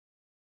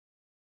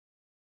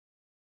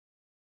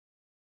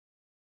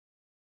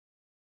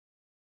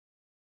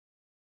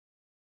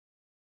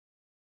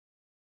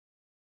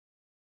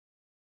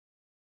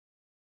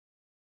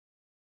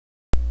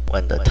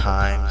when the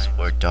times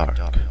were dark,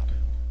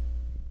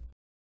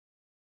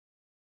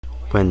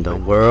 when the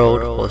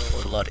world was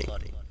flooding,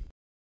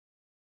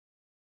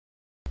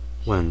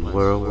 when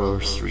World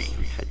War III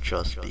had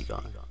just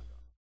begun.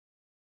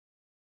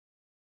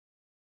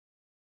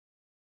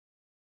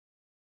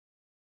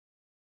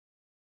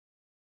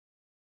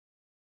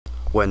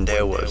 When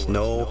there was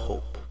no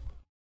hope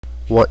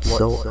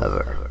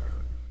whatsoever,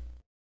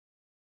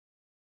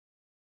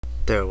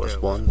 there was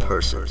one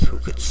person who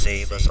could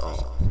save us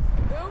all.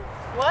 Who?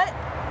 What?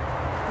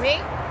 Me?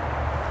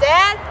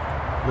 Dad?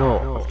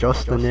 No,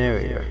 just the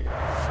narrator.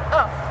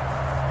 Oh.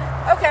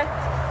 Okay.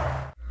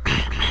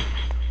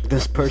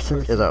 This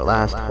person is our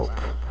last hope.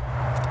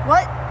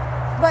 What?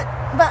 But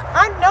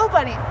I'm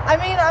nobody. I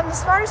mean, I'm the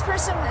smartest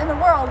person in the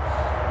world,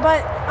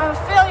 but I'm a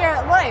failure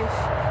at life.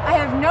 I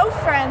have no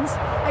friends.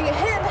 I get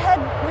hit in the head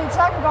with a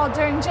soccer ball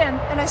during gym,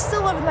 and I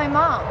still live with my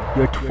mom.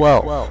 You're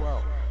 12.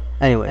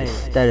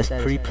 Anyways, that is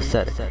pretty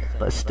pathetic,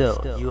 but still,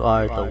 you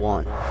are the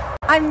one.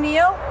 I'm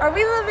Neo. Are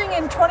we living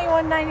in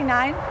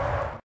 2199?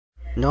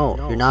 No,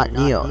 you're not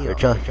Neo, you're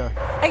just...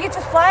 I get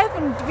to fly up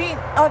and beat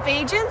up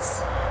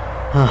agents?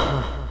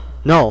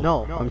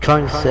 No, I'm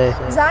trying to say...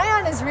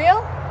 Zion is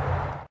real?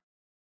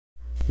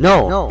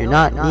 No, you're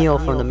not Neo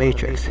from the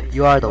Matrix.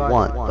 You are the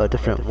one, but a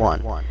different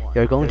one.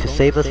 You're going to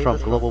save us from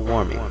global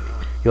warming.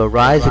 You'll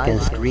rise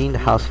against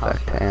greenhouse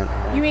effect and...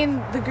 You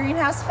mean the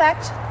greenhouse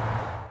effect?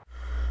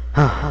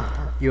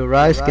 You'll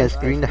rise against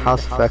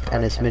greenhouse effect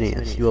and its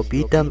minions. You will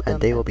beat them and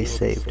they will be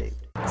saved.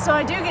 So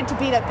I do get to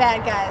beat up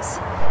bad guys.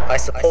 I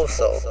suppose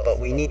so, but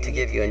we need to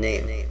give you a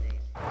name.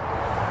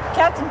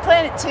 Captain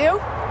Planet 2?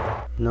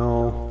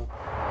 No.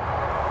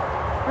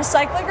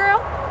 Recycler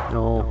Girl?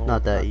 No,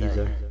 not that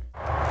either.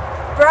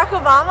 Barack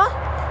Obama?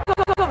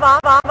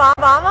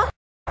 Obama?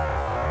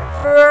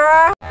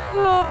 Barack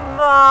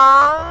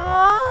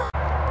Obama?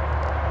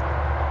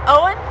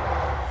 Owen?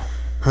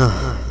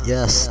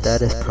 Yes,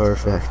 that is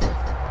perfect.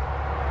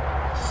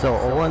 So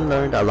Owen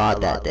learned a lot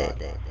that day.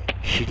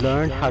 She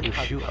learned how to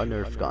shoot a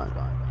Nerf gun,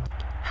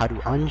 how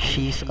to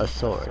unsheath a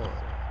sword,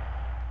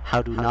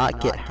 how to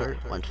not get hurt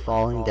when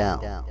falling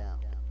down,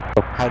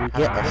 how to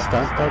get a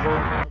stunt double,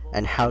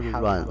 and how to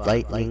run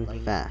lightning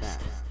fast.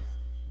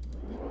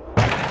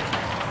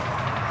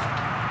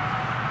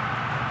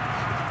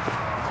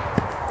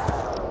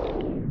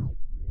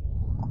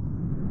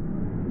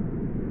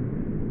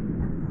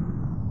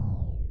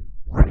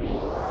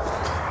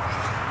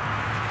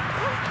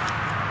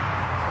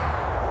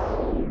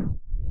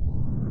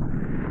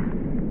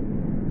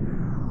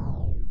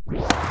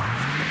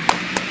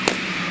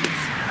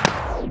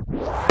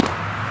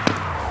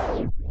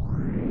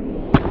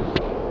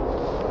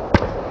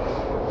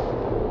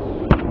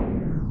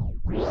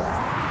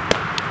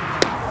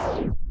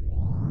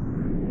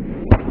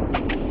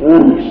 Who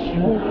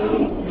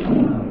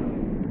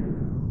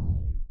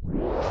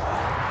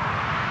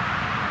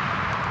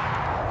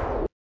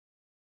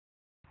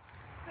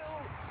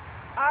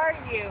are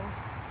you?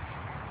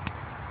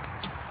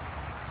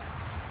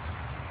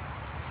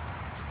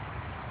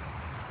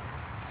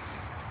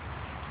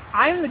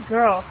 I'm the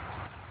girl.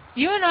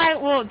 You and I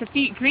will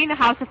defeat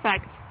greenhouse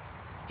effect.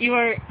 You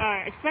are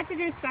expected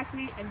to respect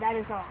me, and that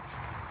is all.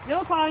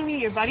 No calling me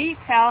your buddy,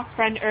 pal,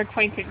 friend, or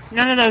acquaintance.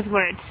 None of those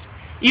words.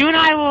 You and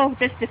I will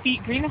just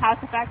defeat greenhouse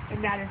effect,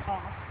 and that is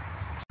all.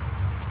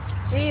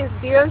 Geez,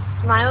 do you have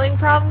smiling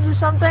problems or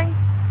something?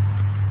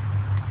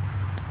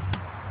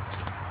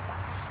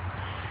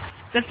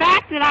 The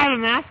fact that I have a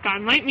mask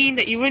on might mean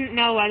that you wouldn't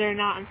know whether or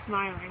not I'm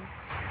smiling.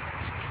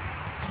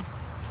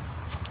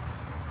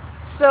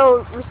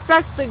 So,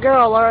 respect the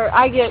girl or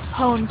I get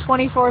pwned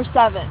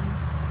 24/7.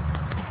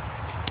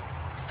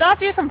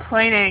 Stop your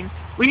complaining.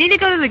 We need to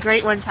go to the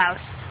Great One's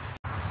house.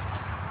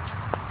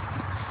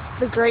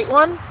 The Great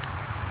One?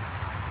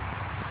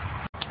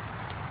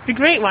 The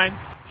Great One.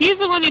 He's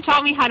the one who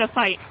taught me how to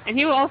fight, and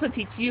he will also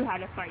teach you how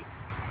to fight.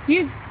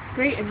 He's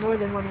great in more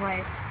than one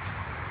way.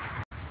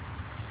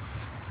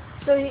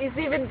 So he's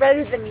even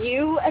better than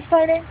you at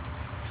fighting?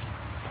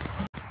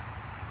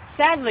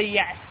 Sadly,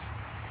 yes.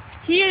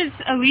 He is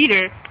a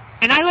leader,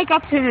 and I look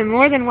up to him in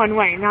more than one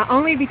way, not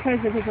only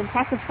because of his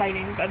impressive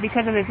fighting, but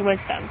because of his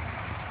wisdom.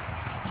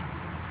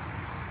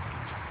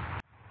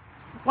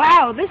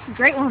 Wow, this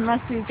Great One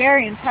must be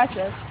very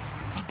impressive.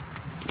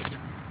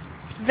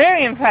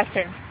 Very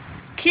impressive.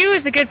 Q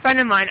is a good friend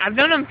of mine. I've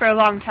known him for a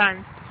long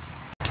time.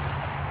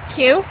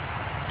 Q?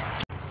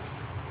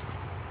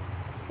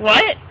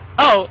 What?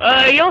 Oh,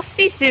 you'll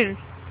see soon.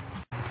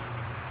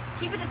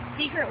 Keep it a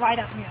secret, why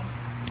don't you?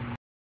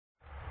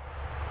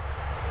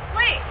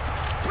 Wait!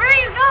 Where are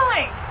you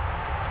going?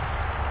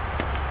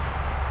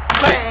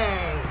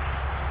 Bang!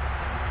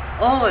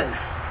 Owen,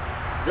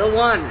 the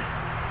one.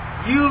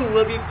 You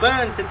will be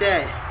burned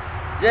today.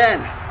 Then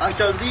I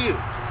shall live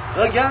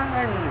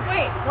again.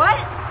 Wait, what?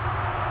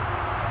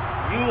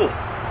 You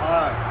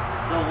are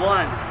the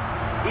one.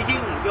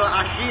 Eating your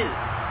ashes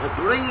will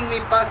bring me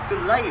back to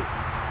life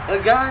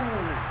again.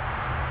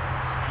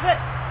 But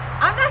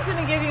I'm not going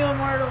to give you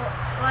immortal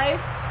life.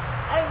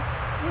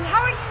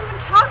 How are you even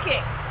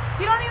talking?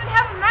 You don't even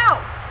have a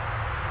mouth.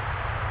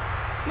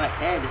 My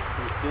head is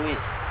doing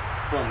it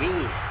for me.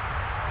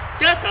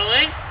 Just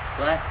Owen.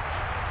 What?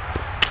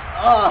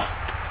 Oh,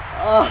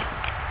 oh,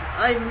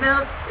 I'm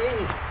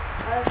melting.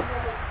 I'm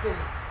melting.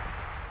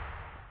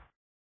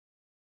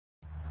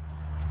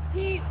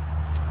 He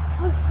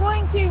was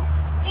going to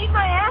eat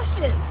my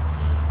ashes.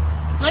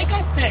 Like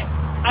I said,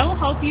 I will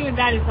help you and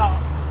that is all.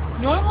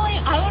 Normally,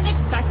 I wouldn't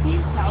expect you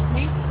to help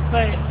me,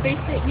 but face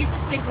it, you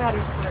just take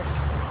matters first.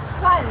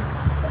 Fine.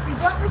 If you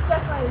don't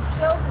respect my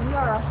skills, then you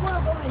are a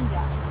horrible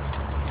ninja.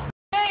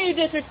 How dare you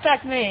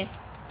disrespect me?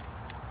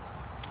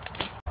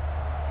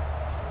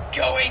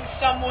 Going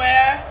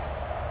somewhere?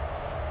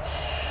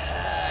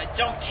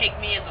 Don't take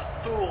me as a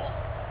fool.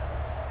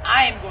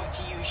 I am going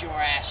to use your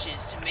ashes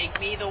to make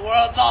me the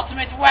world's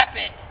ultimate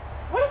weapon.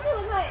 What is it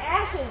with my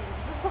ashes?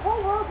 Does the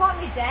whole world want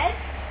me dead?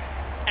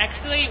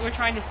 Actually, we're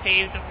trying to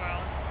save the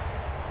world.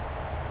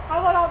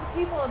 How about all the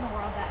people in the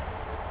world then?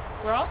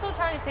 We're also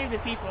trying to save the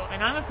people,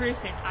 and I'm a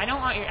person. I don't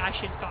want your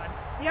ashes gone.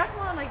 You act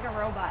more like a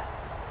robot.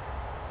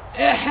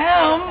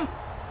 Ahem!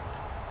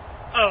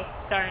 Oh,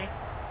 sorry.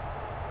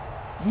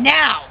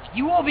 Now,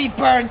 you will be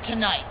burned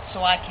tonight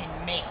so I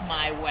can make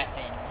my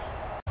weapon.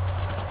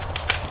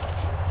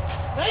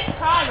 Nice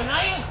try, but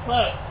not even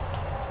close.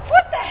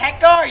 What the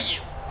heck are you?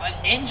 A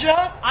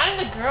ninja? I'm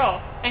the girl,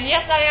 and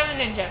yes, I am a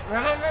ninja.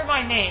 Remember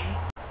my name.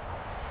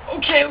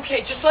 Okay,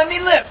 just let me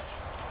live.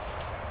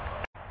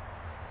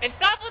 And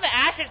stop with the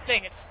ashes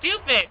thing, it's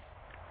stupid!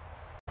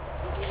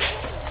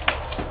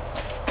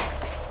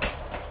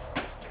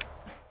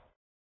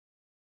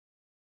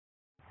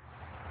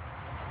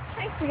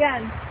 Thanks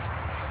again.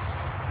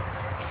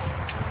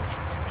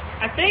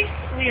 I think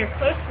we are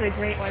close to the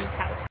Great One's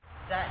house.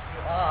 That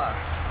you are.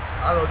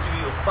 I will give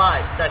you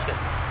 5 seconds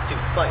to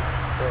fight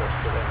for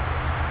the win.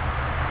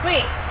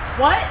 Wait,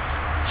 what?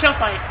 She'll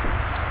fight.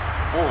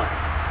 Owen,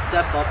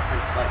 step up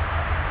and fight.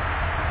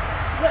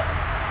 But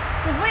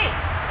wait,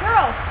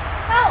 girls,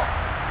 help!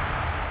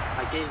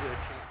 I gave you a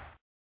chance.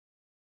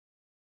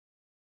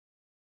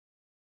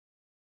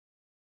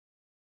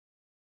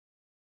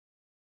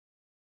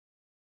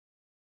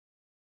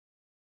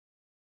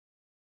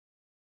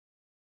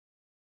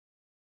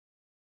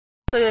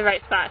 To the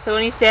right spot, so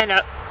when you stand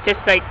up,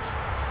 just like,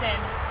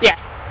 Stand. yeah.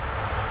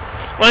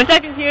 1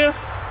 second, Hugh.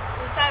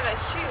 Inside my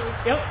shoes.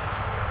 Yep.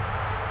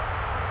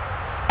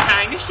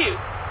 Time to shoot.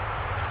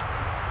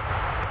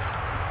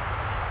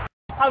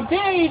 How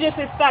dare you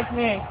disrespect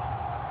me?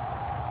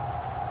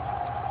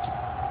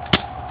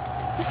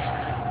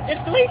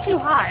 It's way too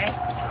high.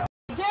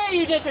 How dare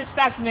you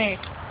disrespect me?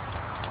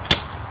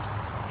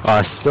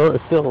 Still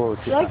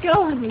Let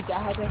go when you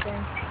die, I think.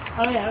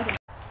 Oh yeah, okay.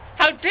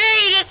 How dare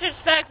you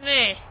disrespect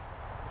me?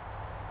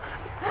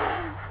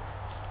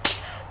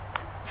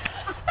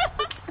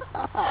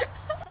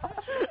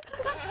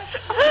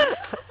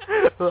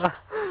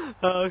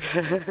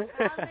 Okay.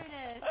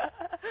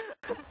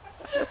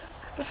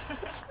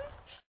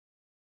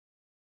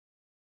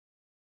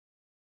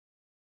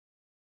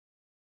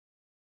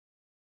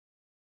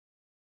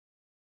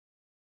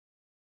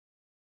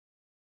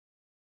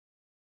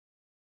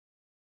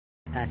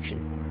 Action.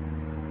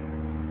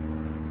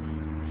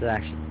 It's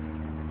action.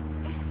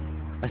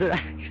 I said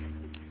action.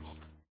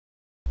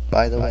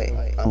 By the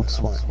way, I'm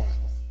Swan.